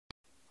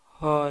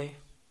हाय,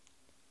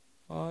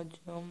 आज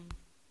हम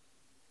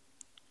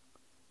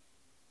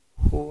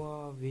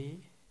Huawei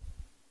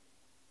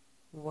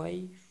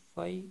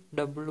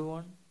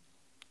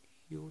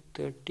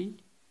Y511-U30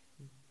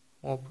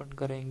 open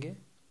करेंगे।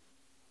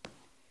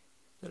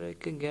 तरह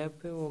के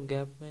गैप है, वो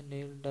गैप में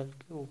नेल डाल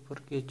के ऊपर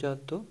खींचा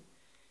तो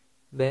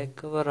बैक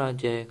कवर आ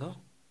जाएगा।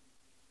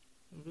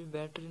 अभी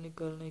बैटरी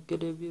निकालने के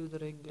लिए भी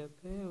उधर एक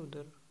गैप है,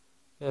 उधर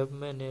गैप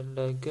में नेल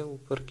डाल के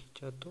ऊपर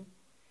खींचा तो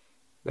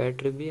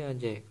बैटरी भी आ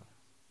जाएगा।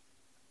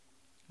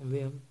 अभी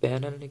हम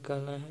पैनल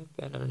निकालना है।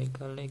 पैनल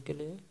निकालने के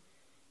लिए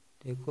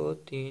देखो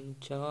 3,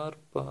 4,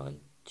 5,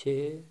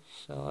 6,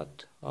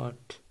 7,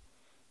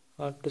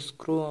 8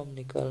 स्क्रू हम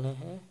निकालना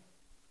है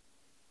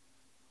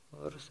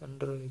और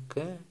सेंटर एक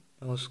है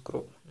 9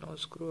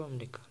 स्क्रू हम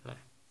निकालना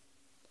है।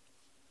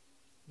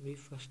 अभी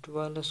फर्स्ट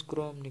वाला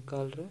स्क्रू हम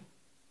निकाल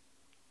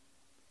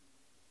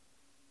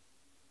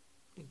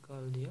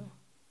दिया।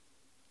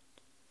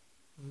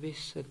 अभी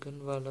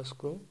सेकंड वाला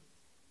स्क्रू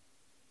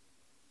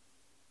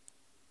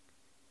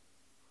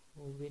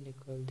वो भी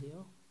निकाल दिया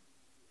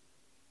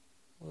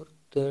और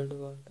थर्ड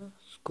वाला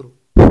स्क्रू।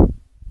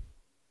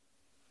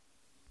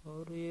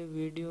 और ये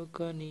वीडियो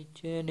का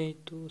नीचे नहीं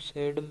तो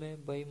साइड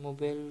में बाई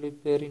मोबाइल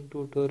रिपेयरिंग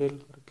ट्यूटोरियल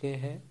करके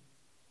है,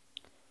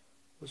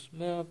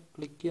 उसमें आप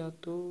क्लिक किया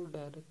तो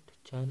डायरेक्ट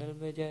चैनल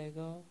में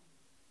जाएगा।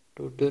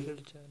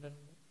 ट्यूटोरियल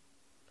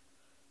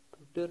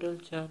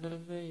चैनल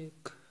में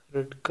एक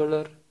रेड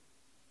कलर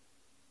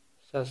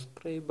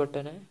सब्सक्राइब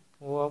बटन है,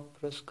 वो आप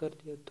प्रेस कर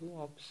दिया तो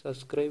आप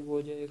सब्सक्राइब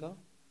हो जाएगा।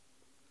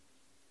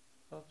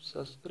 आप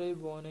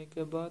सब्सक्राइब होने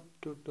के बाद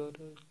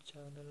ट्यूटोरियल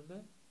चैनल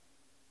में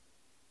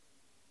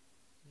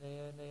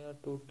नया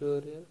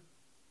ट्यूटोरियल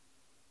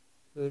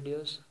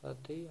वीडियोस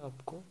आते ही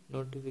आपको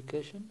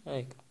नोटिफिकेशन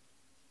आएगा।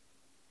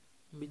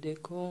 अभी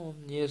देखो,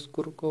 ये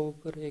स्क्रू के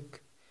ऊपर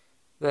एक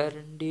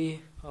वारंटी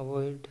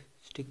अवॉइड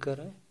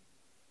स्टिकर है।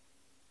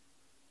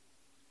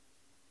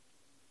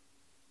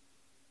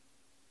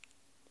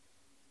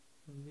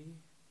 अभी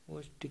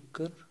वो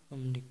स्टिकर हम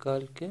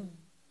निकाल के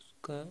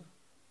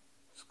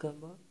उसके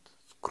बाद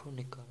स्क्रू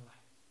निकालना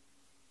है।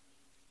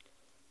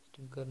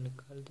 स्टिकर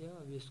निकाल दिया,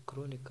 अभी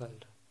स्क्रू निकाल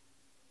रहा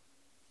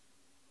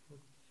है।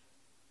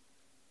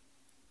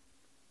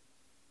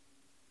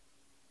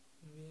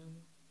 अभी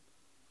हम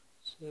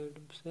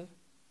साइड से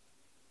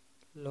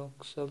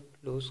लॉक सब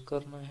लूज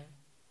करना है,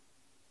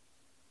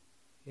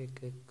 एक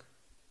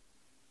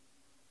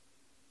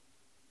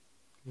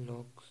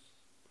लॉक,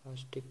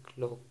 प्लास्टिक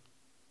लॉक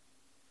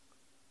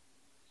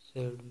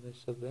साइड में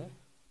सब है।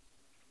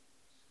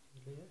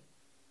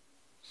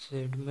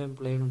 साइड में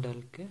ब्लेड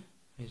डाल के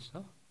ऐसा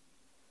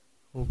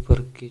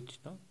ऊपर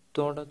खींचना,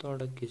 थोड़ा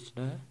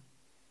खींचना है।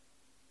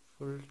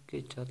 फुल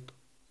खींचा तो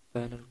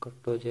पैनल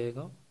कट हो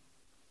जाएगा।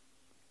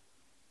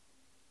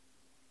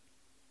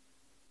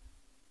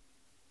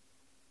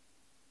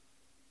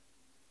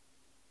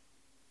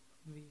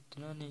 अभी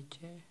इतना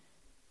नीचे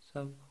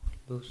सब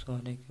लूज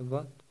होने के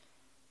बाद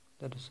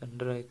इधर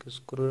सेंटर एक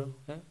स्क्रू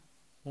है,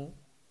 वो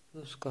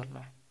लूज करना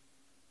है।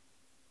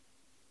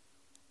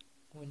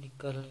 वो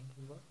निकालने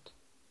के बाद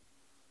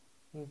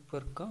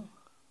ऊपर का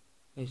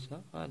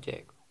ऐसा आ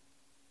जाएगा।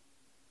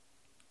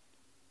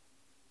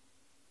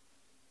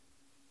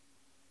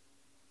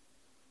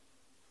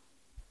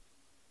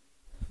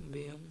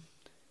 अभी हम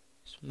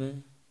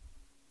इसमें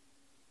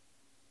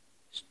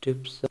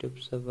स्ट्रिप्स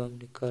सब हम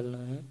निकालना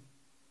है।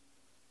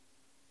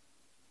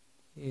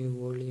 ये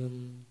वॉल्यूम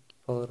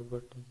पावर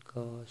बटन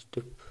का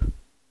स्ट्रिप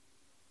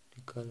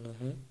निकालना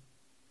है।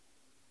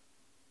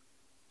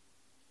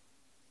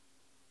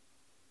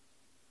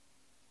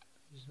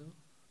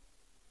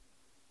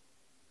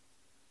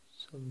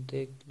 सब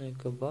देखने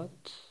के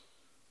बाद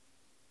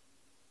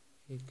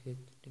एक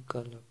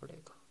निकालना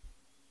पड़ेगा।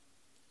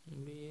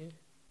 अभी ये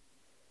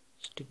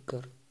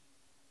स्टिकर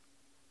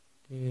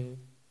ये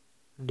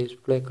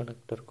डिस्प्ले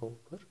कनेक्टर के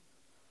ऊपर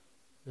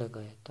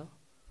लगाया था।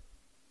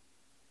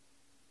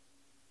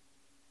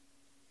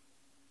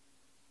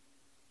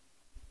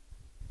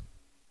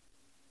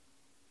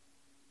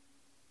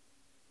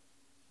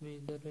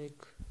 इधर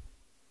एक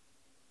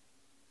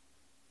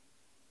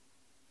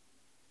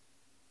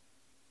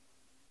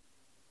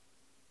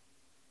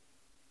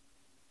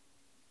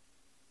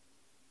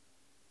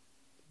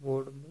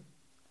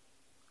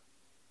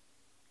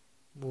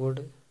बोर्ड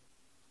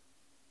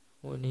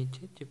वो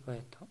नीचे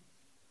चिपाया था,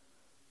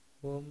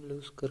 वो हम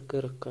लूज करके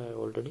रखा है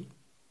ऑलरेडी।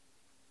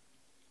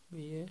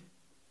 ये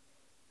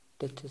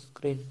टच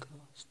स्क्रीन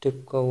का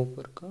स्टिप का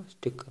ऊपर का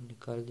स्टिकर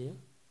निकाल दिया।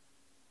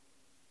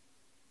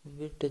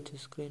 ये टच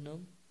स्क्रीन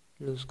हम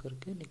लूज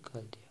करके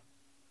निकाल दिया।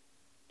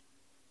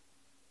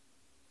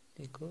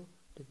 देखो,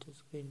 टच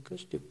स्क्रीन का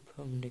स्टिप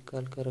हम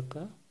निकाल कर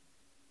रखा।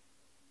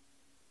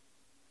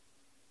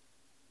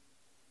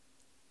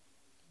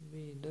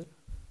 अभी इधर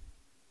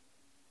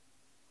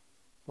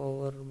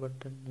power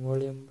button,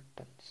 volume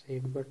button,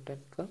 side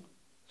button का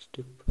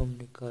स्टिप हम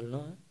निकालना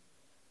है।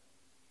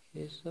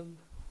 ये सब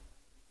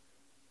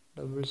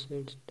डबल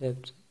साइड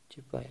टेप से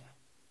चिपाया।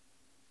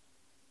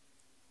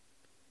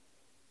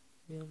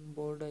 ये हम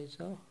बोर्ड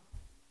ऐसा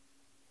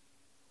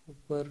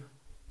ऊपर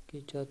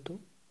खींचा तो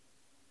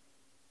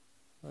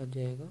आ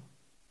जाएगा।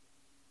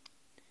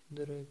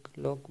 इधर एक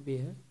लॉक भी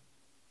है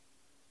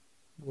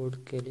बोर्ड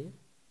के लिए,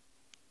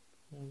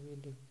 वो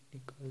भी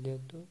निकाल दिया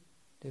तो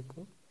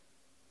देखो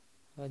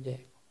आ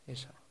जाएगा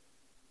ऐसा।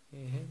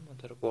 ये है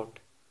मदरबोर्ड।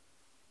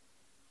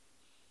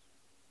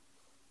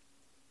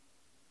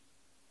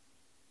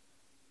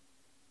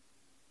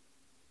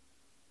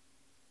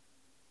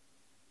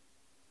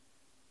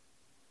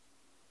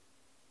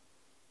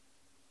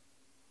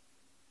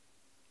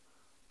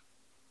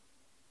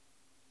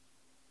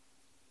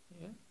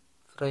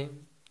 फ्रेम,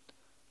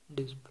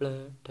 डिस्प्ले,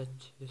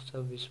 टच, ये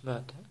सब इसमें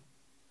आता है।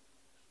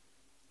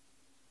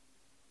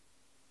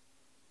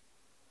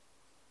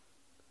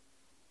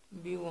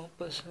 भी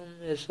वापस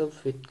हम ये सब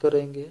फिट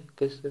करेंगे।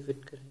 कैसे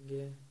फिट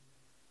करेंगे?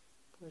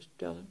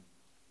 फर्स्ट हम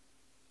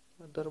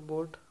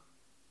मदरबोर्ड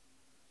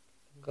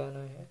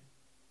लगाना है।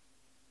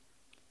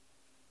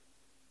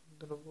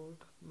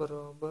 मदरबोर्ड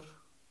बराबर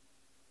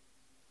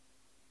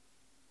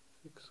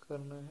फिक्स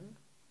करना है।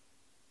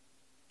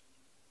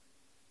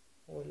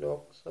 वो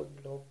लॉक सब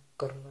लॉक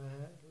करना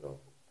है,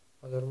 लॉक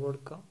मदरबोर्ड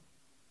का।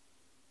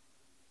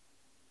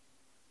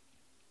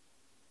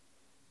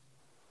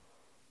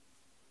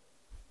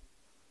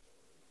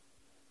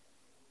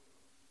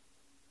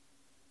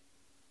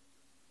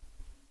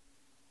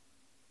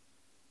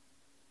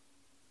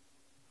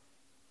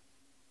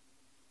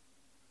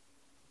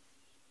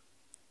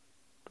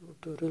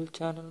 ट्यूटोरियल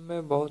चैनल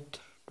में बहुत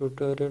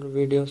ट्यूटोरियल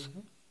वीडियोस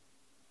हैं,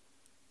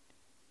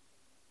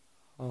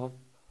 आप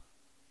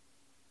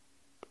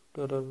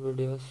ट्यूटोरियल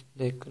वीडियोस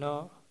देखना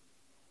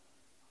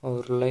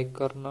और लाइक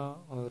करना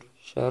और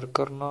शेयर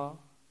करना।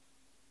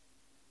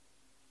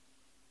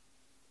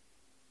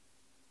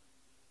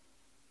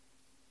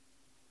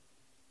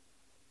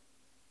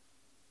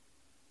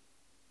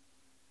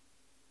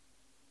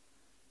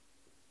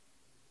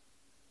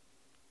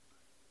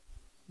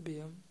 भी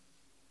हम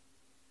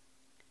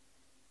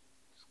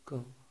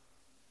इसको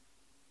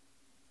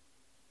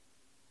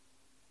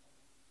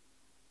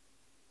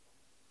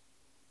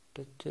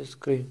टच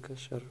स्क्रीन का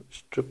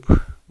स्ट्रिप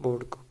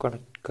बोर्ड को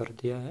कनेक्ट कर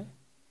दिया है,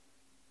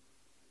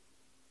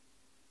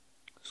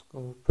 उसको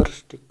ऊपर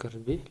स्टिकर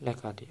भी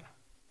लगा दिया।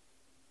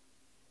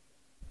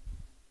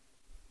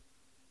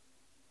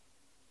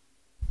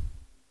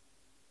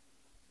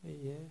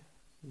 ये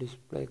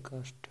डिस्प्ले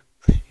का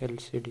स्टेप,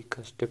 एलसीडी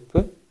का स्टेप,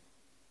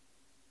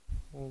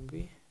 वो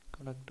भी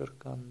कनेक्टर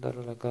का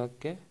अंदर लगा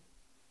के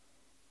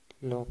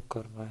लॉक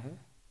करना है।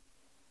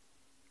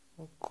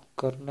 वो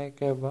करने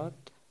के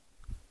बाद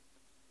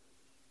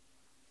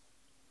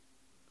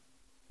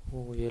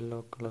वो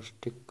येलो कलर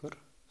स्टिकर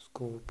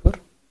उसको ऊपर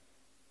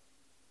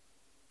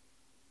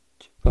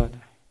चिपकाना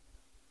है,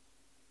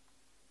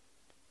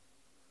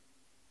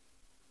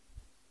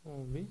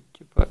 वो भी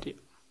चिपका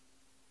दिया।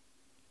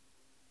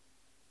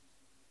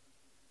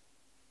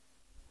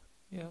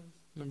 यह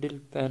मिडिल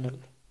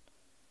पैनल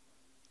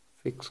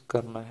फिक्स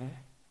करना है,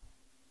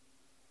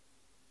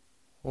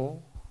 वो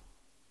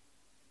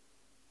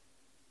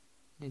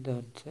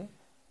निदान से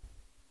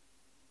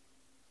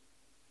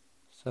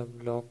सब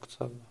लॉक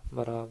सब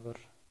बराबर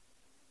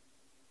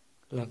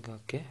लगा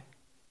के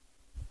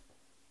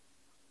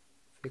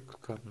फिक्स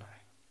करना है।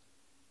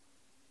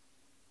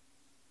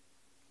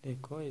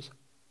 देखो ऐसा।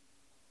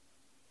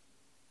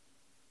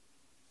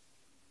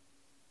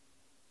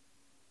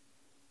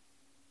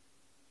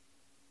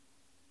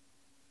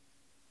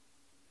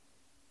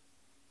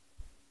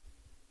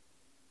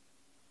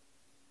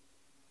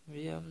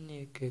 ये हमने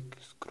एक एक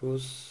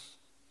स्क्रूज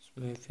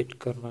इसमें फिट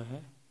करना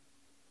है।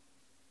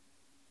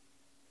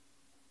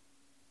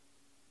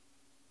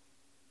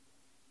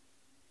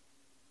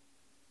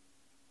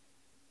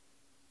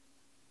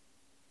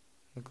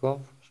 देखो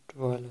फर्स्ट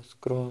वाला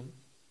स्क्रू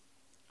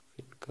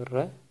फिट कर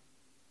रहा है,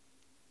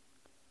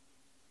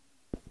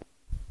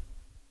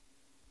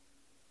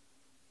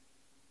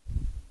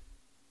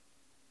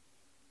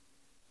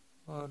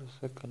 और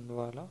सेकंड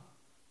वाला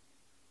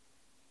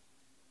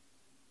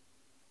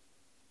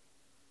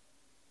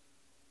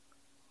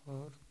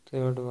और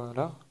थर्ड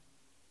वाला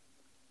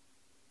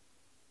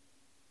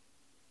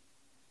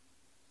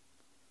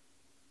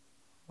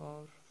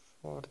और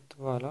फोर्थ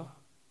वाला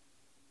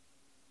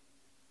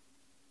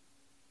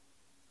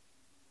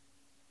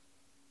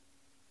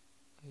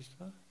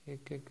ऐसा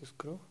एक एक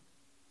स्क्रू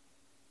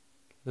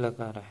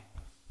लगा रहा है।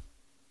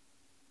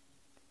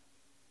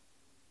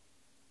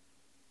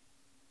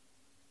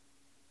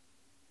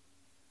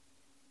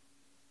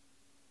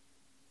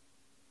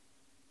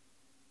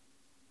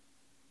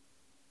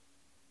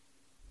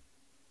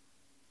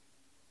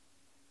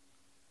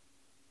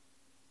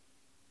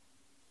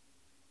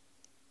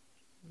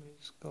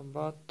 इसके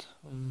बाद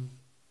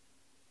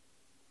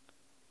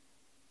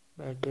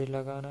बैटरी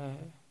लगाना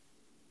है।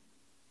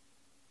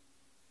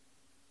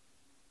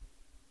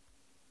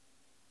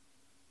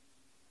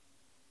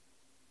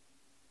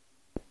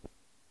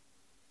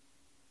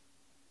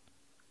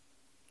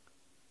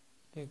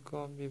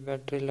 देखो अभी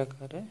बैटरी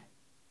लगा रहे।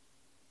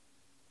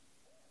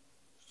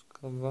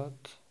 उसके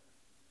बाद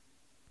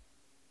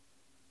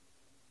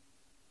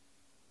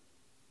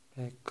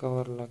बैक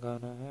कवर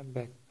लगाना है,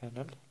 बैक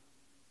पैनल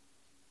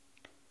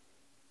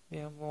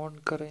ये हम ऑन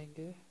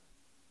करेंगे।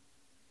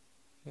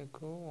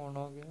 देखो ऑन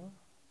हो गया।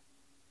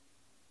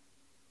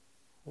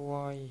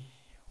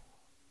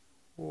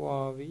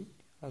 Huawei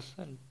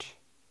Ascend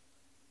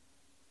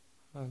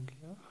आ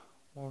गया,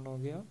 ऑन हो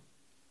गया।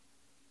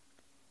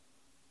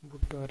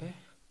 बुट आ रहे।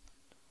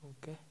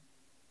 Okay,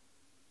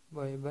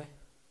 bye bye.